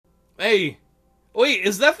Hey, wait,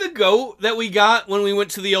 is that the goat that we got when we went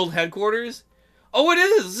to the old headquarters? Oh, it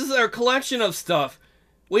is! This is our collection of stuff.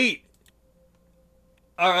 Wait.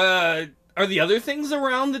 Are the other things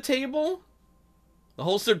around the table? The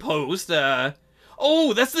holstered post,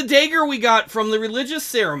 Oh, that's the dagger we got from the religious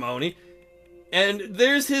ceremony. And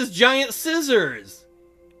there's his giant scissors.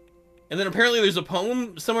 And then apparently there's a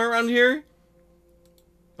poem somewhere around here.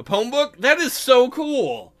 A poem book? That is so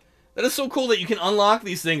cool. That is so cool that you can unlock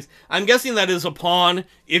these things. I'm guessing that is a pawn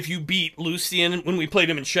if you beat Lucian when we played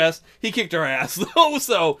him in chess. He kicked our ass, though,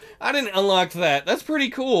 so I didn't unlock that. That's pretty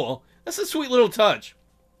cool. That's a sweet little touch.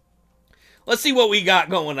 Let's see what we got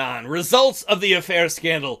going on. Results of the affair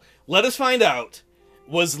scandal. Let us find out.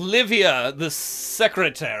 Was Livia, the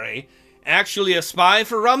secretary, actually a spy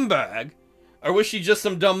for Rumberg? Or was she just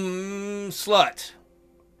some dumb slut?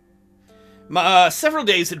 Several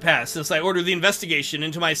days had passed since I ordered the investigation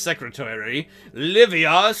into my secretary, Livia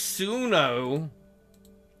Suno.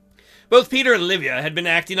 Both Peter and Livia had been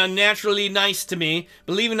acting unnaturally nice to me,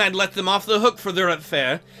 believing I'd let them off the hook for their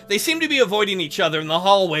affair. They seemed to be avoiding each other in the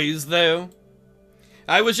hallways, though.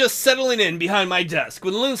 I was just settling in behind my desk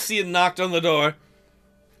when Lucian knocked on the door.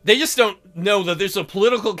 They just don't know that there's a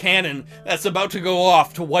political cannon that's about to go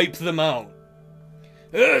off to wipe them out.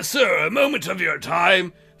 Sir, a moment of your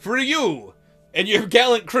time. For you and your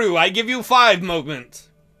gallant crew, I give you 5 moments.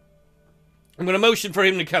 I'm going to motion for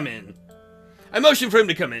him to come in. I motioned for him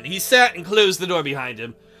to come in. He sat and closed the door behind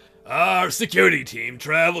him. Our security team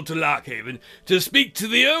traveled to Lockhaven to speak to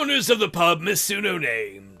the owners of the pub Miss Suno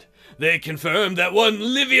named. They confirmed that one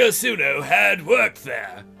Livia Suno had worked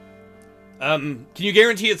there. Can you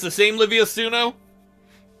guarantee it's the same Livia Suno?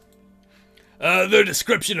 Their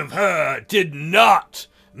description of her did not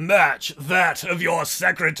match that of your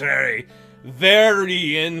secretary.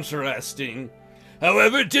 Very interesting.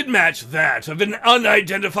 However, it did match that of an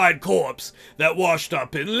unidentified corpse that washed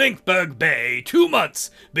up in Linkberg Bay 2 months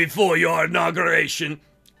before your inauguration.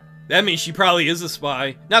 That means she probably is a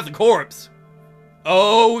spy, not the corpse.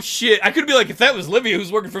 Oh, shit. I could be like, if that was Livia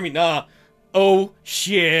who's working for me, nah. Oh,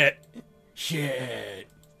 shit. Shit.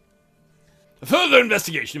 Further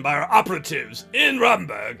investigation by our operatives in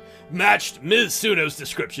Rumberg matched Ms. Suno's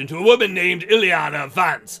description to a woman named Ileana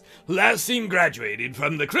Vance, last seen graduated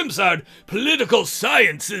from the Crimsard Political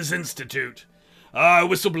Sciences Institute. Our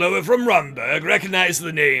whistleblower from Rumberg recognized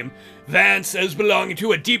the name Vance as belonging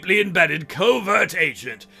to a deeply embedded covert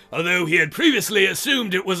agent, although he had previously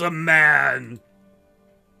assumed it was a man.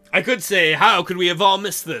 I could say, how could we have all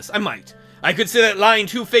missed this? I might. I could say that lying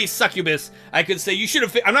two-faced succubus. I could say you should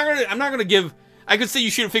have. I'm not gonna give. I could say you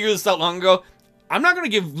should have figured this out long ago. I'm not gonna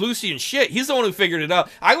give Lucian shit. He's the one who figured it out.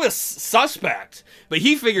 I was suspect, but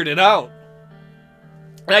he figured it out.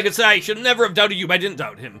 And I could say I should never have doubted you, but I didn't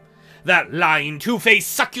doubt him. That lying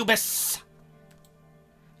two-faced succubus.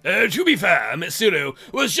 To be fair, Miss Suno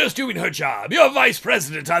was just doing her job. Your vice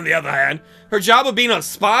president, on the other hand, her job of being a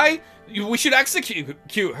spy. We should execute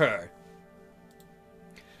her.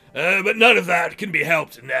 But none of that can be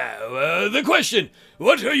helped now. The question,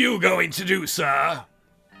 what are you going to do, sir?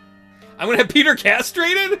 I'm going to have Peter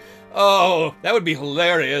castrated? Oh, that would be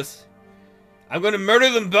hilarious. I'm going to murder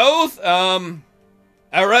them both.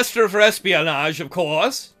 Arrest her for espionage, of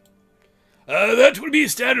course. That would be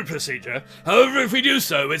standard procedure. However, if we do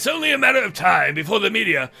so, it's only a matter of time before the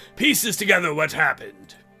media pieces together what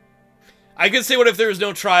happened. I could say, what if there was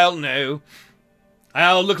no trial? No.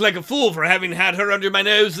 I'll look like a fool for having had her under my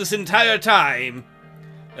nose this entire time.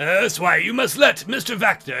 That's why you must let Mr.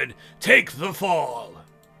 Vacton take the fall.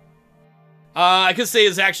 I could say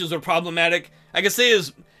his actions were problematic. I could say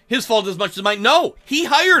his fault as much as mine. No, he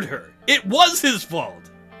hired her. It was his fault.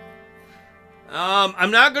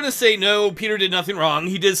 I'm not going to say, no, Peter did nothing wrong.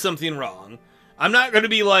 He did something wrong. I'm not going to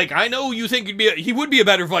be like, I know you think he would be a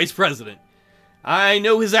better vice president. I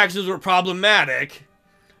know his actions were problematic.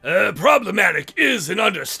 Problematic is an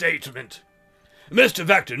understatement. Mr.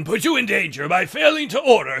 Vacton put you in danger by failing to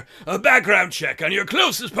order a background check on your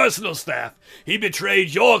closest personal staff. He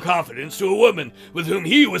betrayed your confidence to a woman with whom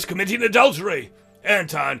he was committing adultery.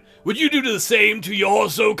 Anton, would you do the same to your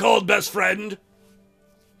so-called best friend?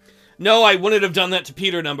 No, I wouldn't have done that to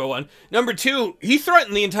Peter, number one. Number two, he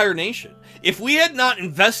threatened the entire nation. If we had not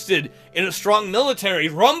invested in a strong military,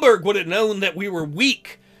 Rumberg would have known that we were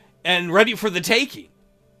weak and ready for the taking.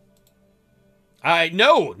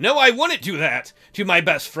 No, I wouldn't do that to my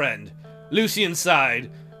best friend. Lucian sighed.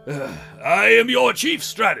 I am your chief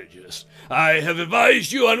strategist. I have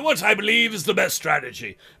advised you on what I believe is the best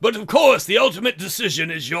strategy. But of course, the ultimate decision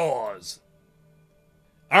is yours.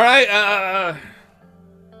 Alright, I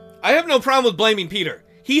have no problem with blaming Peter.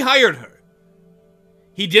 He hired her.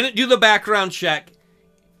 He didn't do the background check.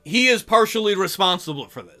 He is partially responsible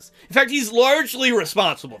for this. In fact, he's largely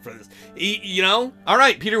responsible for this. You know?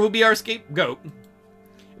 Alright, Peter will be our scapegoat.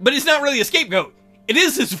 But he's not really a scapegoat. It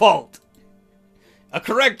is his fault. A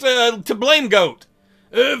correct to blame goat.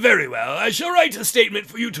 Very well. I shall write a statement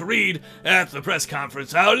for you to read at the press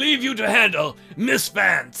conference. I'll leave you to handle Miss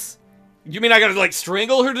Vance. You mean I gotta, like,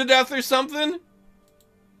 strangle her to death or something?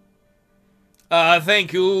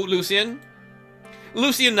 Thank you, Lucien.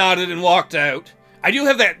 Lucien nodded and walked out. I do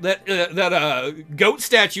have that goat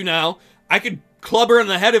statue now. I could club her in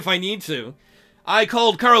the head if I need to. I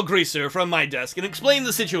called Carl Greaser from my desk and explained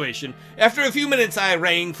the situation. After a few minutes, I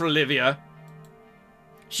rang for Olivia.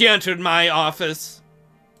 She entered my office.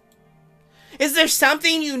 Is there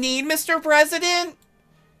something you need, Mr. President?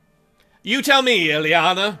 You tell me,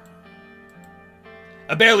 Eliana.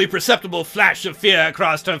 A barely perceptible flash of fear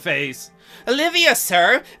crossed her face. Olivia,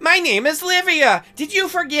 sir. My name is Olivia. Did you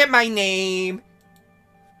forget my name?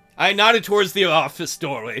 I nodded towards the office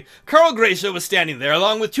doorway. Carl Gracia was standing there,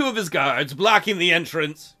 along with two of his guards, blocking the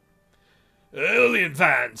entrance. Alien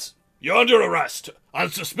Vance, you're under arrest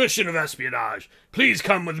on suspicion of espionage. Please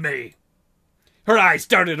come with me. Her eyes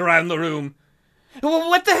darted around the room.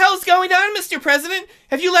 What the hell's going on, Mr. President?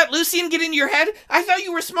 Have you let Lucien get into your head? I thought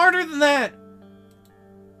you were smarter than that.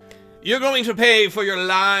 You're going to pay for your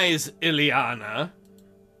lies, Ileana.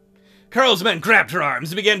 Carl's men grabbed her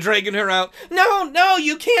arms and began dragging her out. No,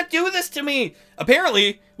 you can't do this to me.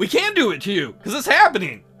 Apparently, we can do it to you, because it's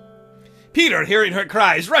happening. Peter, hearing her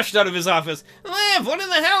cries, rushed out of his office. Liv, what in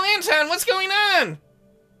the hell, Anton? What's going on?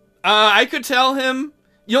 I could tell him.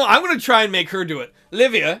 You know, I'm going to try and make her do it.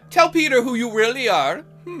 Livia, tell Peter who you really are.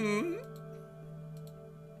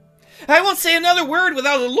 I won't say another word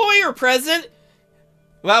without a lawyer present.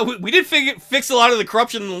 Well, we did fix a lot of the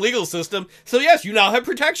corruption in the legal system, so yes, you now have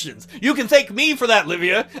protections. You can thank me for that,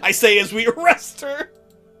 Livia, I say as we arrest her.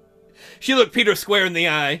 She looked Peter square in the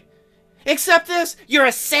eye. Except this, you're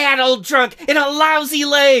a sad old drunk and a lousy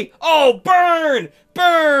lay. Oh, burn!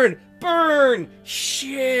 Burn! Burn!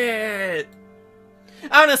 Shit!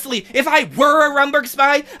 Honestly, if I were a Rumberg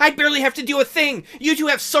spy, I'd barely have to do a thing. You two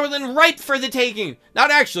have Sordland ripe for the taking.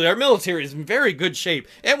 Not actually, our military is in very good shape,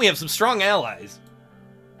 and we have some strong allies.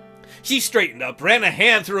 She straightened up, ran a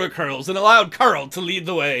hand through her curls, and allowed Carl to lead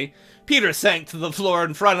the way. Peter sank to the floor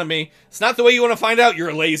in front of me. It's not the way you want to find out you're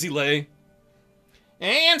a lazy lay.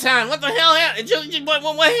 Anton, what the hell happened?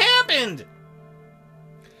 What happened?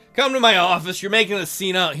 Come to my office. You're making a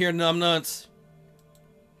scene out here, numbnuts.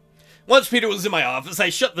 Once Peter was in my office, I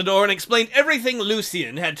shut the door and explained everything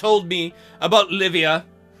Lucien had told me about Livia.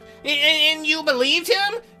 And you believed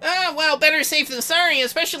him? Well, better safe than sorry,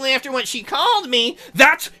 especially after what she called me.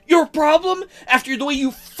 That's your problem? After the way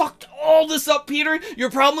you fucked all this up, Peter?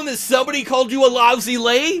 Your problem is somebody called you a lousy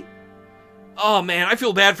lay? Oh, man, I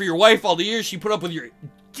feel bad for your wife all the years she put up with your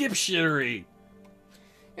dipshittery.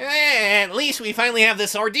 At least we finally have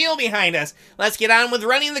this ordeal behind us. Let's get on with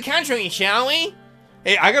running the country, shall we?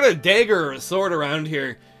 Hey, I got a dagger or a sword around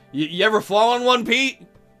here. You ever fall on one, Pete?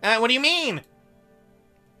 What do you mean?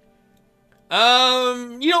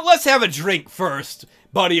 Let's have a drink first,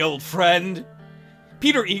 buddy old friend.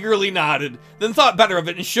 Peter eagerly nodded, then thought better of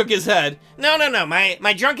it and shook his head. No,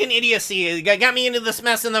 my drunken idiocy got me into this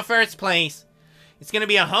mess in the first place. It's gonna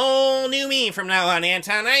be a whole new me from now on,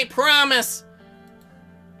 Anton, I promise.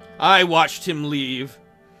 I watched him leave.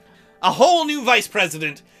 A whole new vice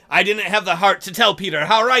president. I didn't have the heart to tell Peter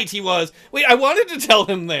how right he was. Wait, I wanted to tell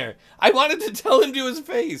him there. I wanted to tell him to his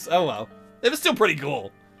face. Oh well, it was still pretty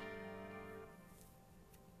cool.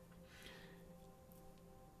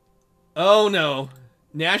 Oh no.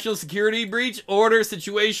 National security breach, order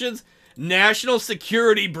situations, national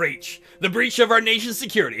security breach. The breach of our nation's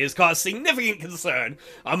security has caused significant concern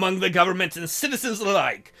among the government and citizens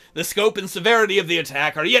alike. The scope and severity of the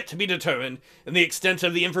attack are yet to be determined, and the extent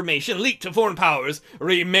of the information leaked to foreign powers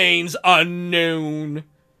remains unknown.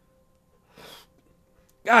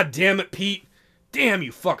 God damn it, Pete. Damn,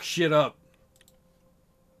 you fuck shit up.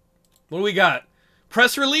 What do we got?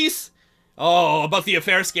 Press release? Oh, about the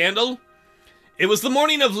affair scandal? It was the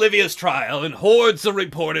morning of Livia's trial, and hordes of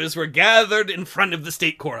reporters were gathered in front of the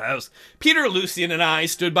state courthouse. Peter, Lucien, and I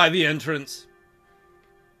stood by the entrance.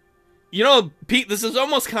 You know, Pete, this is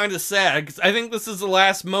almost kind of sad, because I think this is the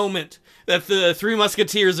last moment that the Three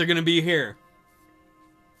Musketeers are going to be here.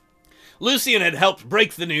 Lucien had helped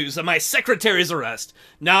break the news of my secretary's arrest.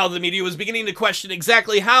 Now the media was beginning to question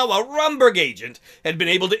exactly how a Rumberg agent had been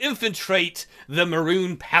able to infiltrate the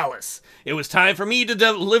Maroon Palace. It was time for me to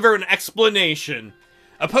deliver an explanation.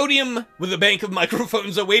 A podium with a bank of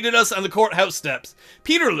microphones awaited us on the courthouse steps.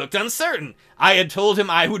 Peter looked uncertain. I had told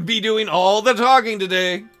him I would be doing all the talking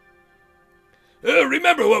today.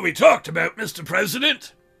 Remember what we talked about, Mr.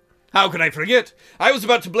 President? How could I forget? I was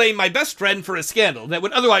about to blame my best friend for a scandal that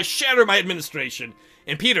would otherwise shatter my administration,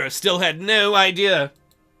 and Peter still had no idea.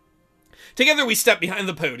 Together we stepped behind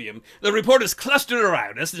the podium. The reporters clustered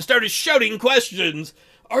around us and started shouting questions.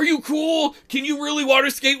 Are you cool? Can you really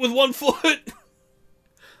water skate with 1 foot?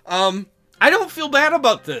 I don't feel bad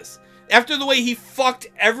about this. After the way he fucked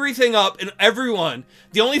everything up and everyone,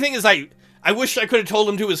 the only thing is I wish I could have told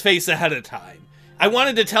him to his face ahead of time. I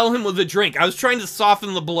wanted to tell him with a drink. I was trying to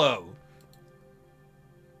soften the blow.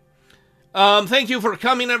 Thank you for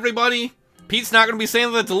coming, everybody. Pete's not going to be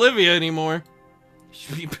saying that to Livia anymore.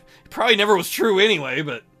 Probably never was true anyway,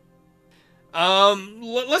 but...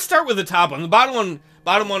 let's start with the top one. The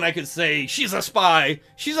bottom one I could say, she's a spy.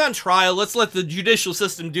 She's on trial. Let's let the judicial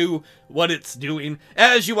system do what it's doing.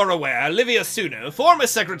 As you are aware, Livia Suno, former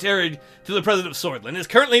secretary to the president of Sordland, is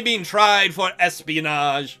currently being tried for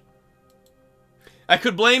espionage. I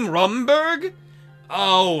could blame Rumberg?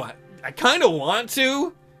 Oh, I kind of want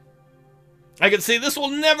to. I could say this will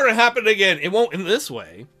never happen again. It won't in this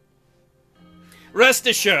way. Rest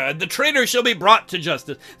assured, the traitor shall be brought to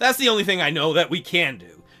justice. That's the only thing I know that we can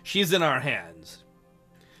do. She's in our hands.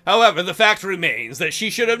 However, the fact remains that she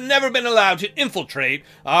should have never been allowed to infiltrate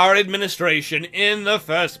our administration in the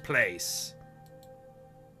first place.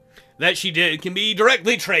 That she did can be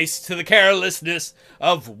directly traced to the carelessness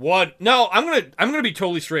of one... No, I'm gonna be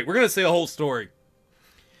totally straight. We're gonna say the whole story.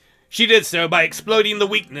 She did so by exploiting the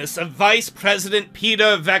weakness of Vice President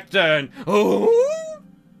Peter Vectern. Oh!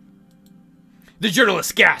 The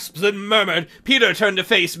journalist gasped and murmured. Peter turned to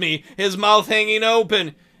face me, his mouth hanging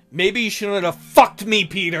open. Maybe you shouldn't have fucked me,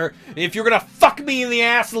 Peter. If you're gonna fuck me in the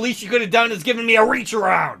ass, the least you could have done is given me a reach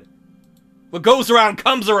around. What goes around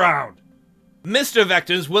comes around. Mr.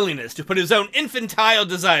 Vector's willingness to put his own infantile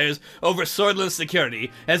desires over Sordland's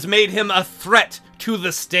security has made him a threat to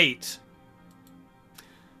the state.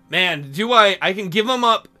 Man, I can give him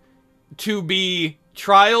up to be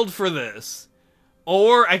trialed for this.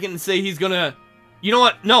 Or I can say he's gonna... You know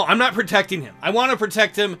what? No, I'm not protecting him. I want to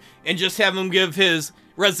protect him and just have him give his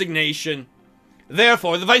resignation.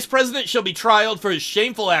 Therefore, the Vice President shall be trialed for his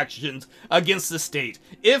shameful actions against the state.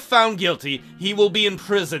 If found guilty, he will be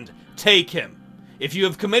imprisoned. Take him. If you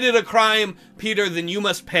have committed a crime, Peter, then you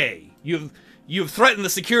must pay. You've threatened the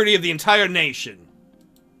security of the entire nation.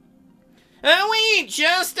 Wait,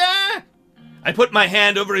 just, I put my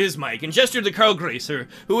hand over his mic and gestured to Carl Gracer,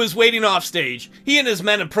 who was waiting off stage. He and his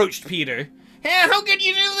men approached Peter. Hey, how could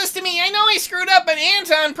you do this to me? I know I screwed up in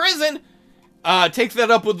Anton prison. Take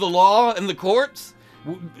that up with the law and the courts.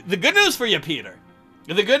 The good news for you, Peter.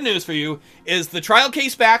 The good news for you is the trial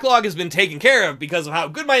case backlog has been taken care of because of how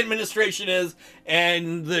good my administration is,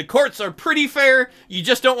 and the courts are pretty fair. You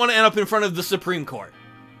just don't want to end up in front of the Supreme Court.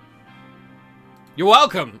 You're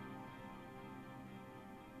welcome.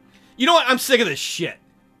 You know what? I'm sick of this shit.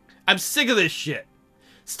 I'm sick of this shit.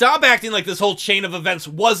 Stop acting like this whole chain of events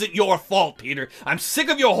wasn't your fault, Peter. I'm sick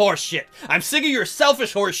of your horse shit. I'm sick of your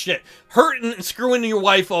selfish horse shit. Hurting and screwing your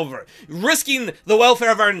wife over. Risking the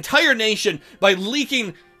welfare of our entire nation by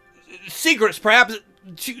leaking secrets, perhaps,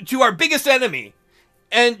 to our biggest enemy.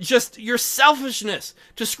 And just your selfishness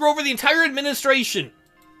to screw over the entire administration.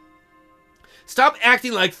 Stop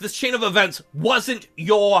acting like this chain of events wasn't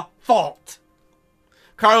your fault.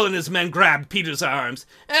 Carl and his men grabbed Peter's arms.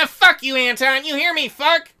 Fuck you, Anton! You hear me,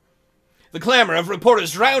 fuck? The clamor of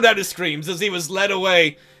reporters drowned out his screams as he was led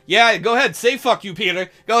away. Yeah, go ahead, say fuck you,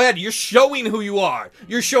 Peter. Go ahead, you're showing who you are.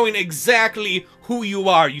 You're showing exactly who you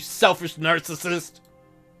are, you selfish narcissist.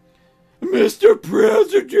 Mr.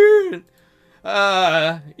 President!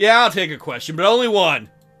 Yeah, I'll take a question, but only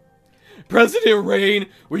one. President Rayne,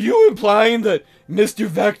 were you implying that Mr.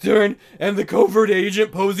 Vectern and the covert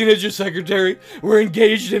agent posing as your secretary were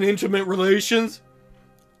engaged in intimate relations?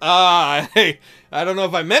 Hey, I don't know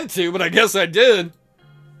if I meant to, but I guess I did.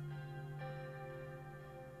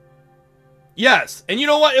 Yes, and you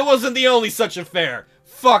know what? It wasn't the only such affair.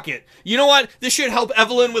 Fuck it. You know what? This should help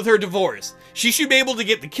Evelyn with her divorce. She should be able to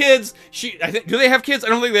get the kids. Do they have kids? I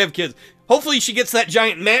don't think they have kids. Hopefully she gets that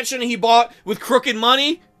giant mansion he bought with crooked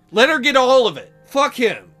money. Let her get all of it. Fuck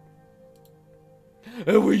him.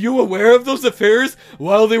 Were you aware of those affairs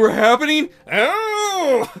while they were happening?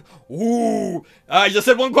 Oh! Ooh. I just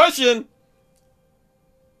had one question.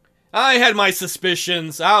 I had my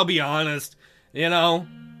suspicions, I'll be honest. You know.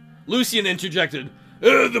 Lucian interjected.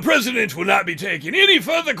 The president will not be taking any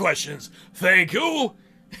further questions. Thank you.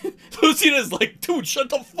 Lucian is like, dude, shut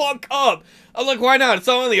the fuck up. I'm like, why not? It's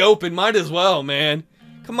all in the open. Might as well, man.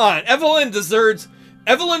 Come on. Evelyn deserves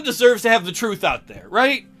to have the truth out there,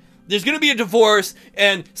 right? There's gonna be a divorce,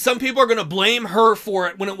 and some people are gonna blame her for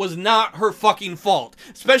it when it was not her fucking fault.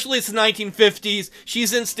 Especially it's the 1950s.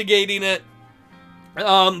 She's instigating it.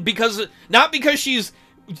 Not because she's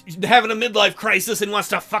having a midlife crisis and wants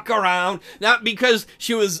to fuck around. Not because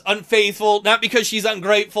she was unfaithful. Not because she's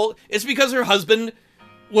ungrateful. It's because her husband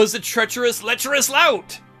was a treacherous, lecherous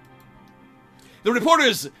lout. The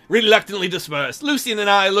reporters reluctantly dispersed. Lucian and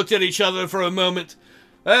I looked at each other for a moment.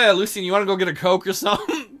 Hey, Lucian, you want to go get a Coke or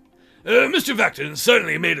something? Mr. Vecton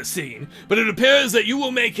certainly made a scene, but it appears that you will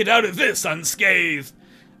make it out of this unscathed.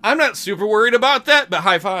 I'm not super worried about that, but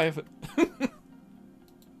high five.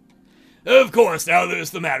 Of course, now there's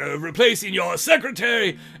the matter of replacing your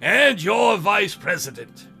secretary and your vice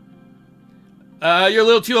president. You're a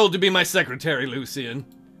little too old to be my secretary, Lucian.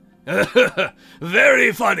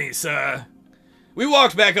 Very funny, sir. We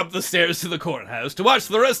walked back up the stairs to the courthouse to watch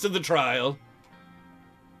the rest of the trial.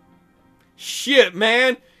 Shit,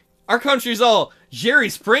 man. Our country's all Jerry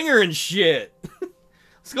Springer and shit.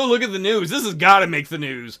 Let's go look at the news. This has got to make the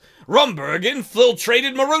news. Rumberg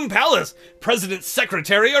infiltrated Maroon Palace. President's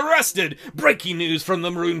secretary arrested. Breaking news from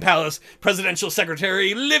the Maroon Palace. Presidential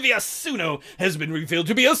Secretary Livia Suno has been revealed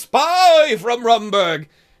to be a spy from Rumberg.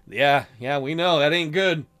 Yeah, we know. That ain't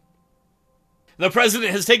good. The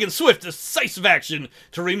president has taken swift, decisive action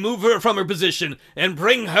to remove her from her position and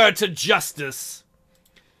bring her to justice.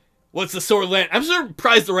 What's the Sordland? I'm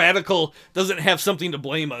surprised the Radical doesn't have something to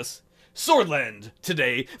blame us. Sordland.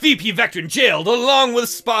 Today, VP Vecton jailed along with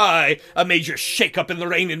spy. A major shakeup in the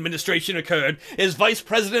Rayne administration occurred as Vice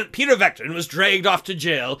President Peter Vecton was dragged off to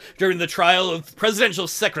jail during the trial of Presidential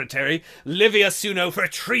Secretary Livia Suno for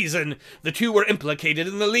treason. The two were implicated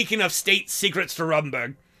in the leaking of state secrets to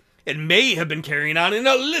Rumberg. It may have been carrying on an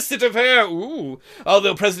illicit affair. Ooh.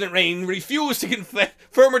 Although President Rayne refused to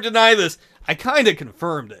confirm or deny this, I kind of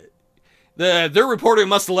confirmed it. Their reporter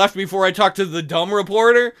must have left before I talked to the dumb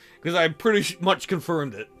reporter, because I pretty much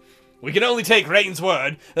confirmed it. We can only take Rayne's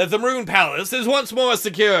word that the Maroon Palace is once more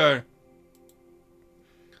secure.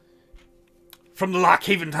 From the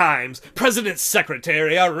Lockhaven Times, President's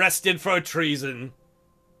secretary arrested for treason.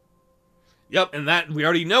 Yep, and that we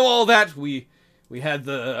already know all that. We had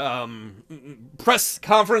the press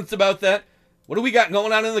conference about that. What do we got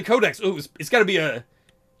going on in the Codex? Oh, it's got to be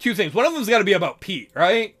two things. One of them's got to be about Pete,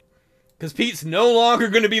 right? Because Pete's no longer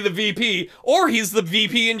going to be the VP, or he's the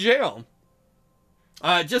VP in jail.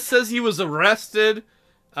 It just says he was arrested.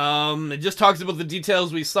 It just talks about the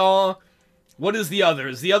details we saw. What is the other?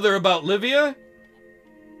 Is the other about Livia?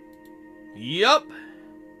 Yup.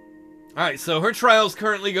 Alright, so her trial's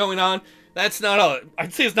currently going on. That's not a...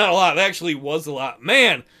 I'd say it's not a lot. It actually was a lot.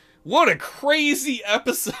 Man, what a crazy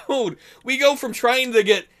episode. We go from trying to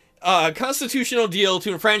get a constitutional deal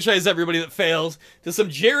to enfranchise everybody that fails to some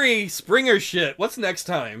Jerry Springer shit. What's next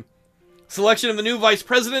time? Selection of the new vice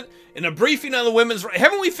president and a briefing on the women's rights.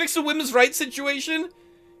 Haven't we fixed the women's rights situation?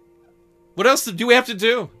 What else do we have to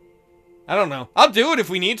do? I don't know. I'll do it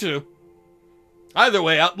if we need to. Either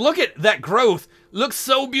way, look at that growth. Looks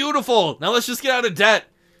so beautiful. Now let's just get out of debt.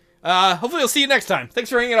 Hopefully I'll see you next time.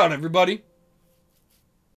 Thanks for hanging out, everybody.